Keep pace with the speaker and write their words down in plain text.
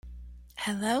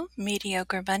Hello,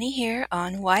 Mediocre Bunny here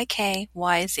on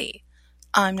YKYZ.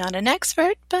 I'm not an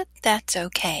expert, but that's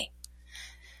okay.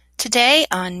 Today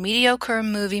on Mediocre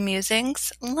Movie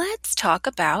Musings, let's talk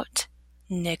about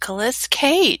Nicolas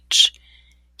Cage.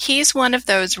 He's one of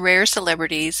those rare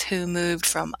celebrities who moved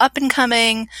from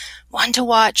up-and-coming, one to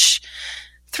watch,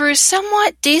 through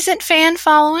somewhat decent fan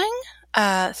following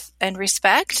and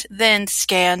respect, then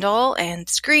scandal and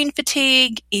screen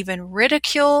fatigue, even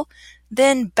ridicule,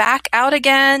 then back out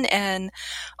again and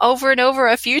over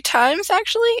a few times,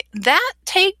 actually. That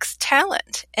takes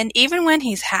talent. And even when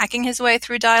he's hacking his way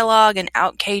through dialogue and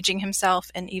out-caging himself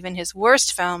in even his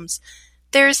worst films,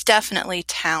 there's definitely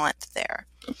talent there.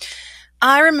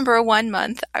 I remember one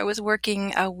month I was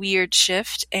working a weird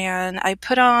shift and I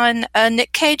put on a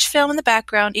Nick Cage film in the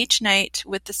background each night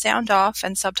with the sound off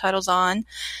and subtitles on.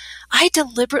 I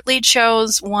deliberately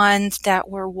chose ones that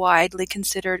were widely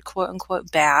considered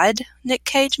quote-unquote bad Nick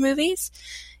Cage movies.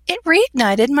 It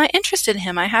reignited my interest in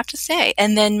him, I have to say.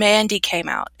 And then Mandy came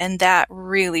out, and that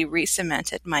really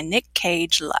re-cemented my Nick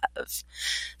Cage love.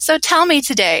 So tell me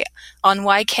today on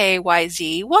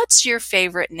YKYZ, what's your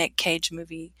favorite Nick Cage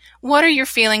movie? What are your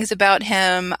feelings about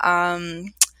him?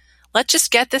 Let's just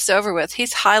get this over with.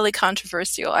 He's highly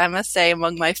controversial, I must say,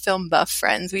 among my film buff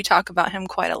friends. We talk about him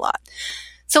quite a lot.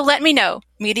 So let me know.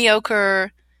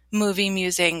 Mediocre Movie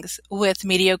Musings with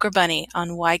Mediocre Bunny on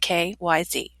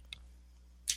YKYZ.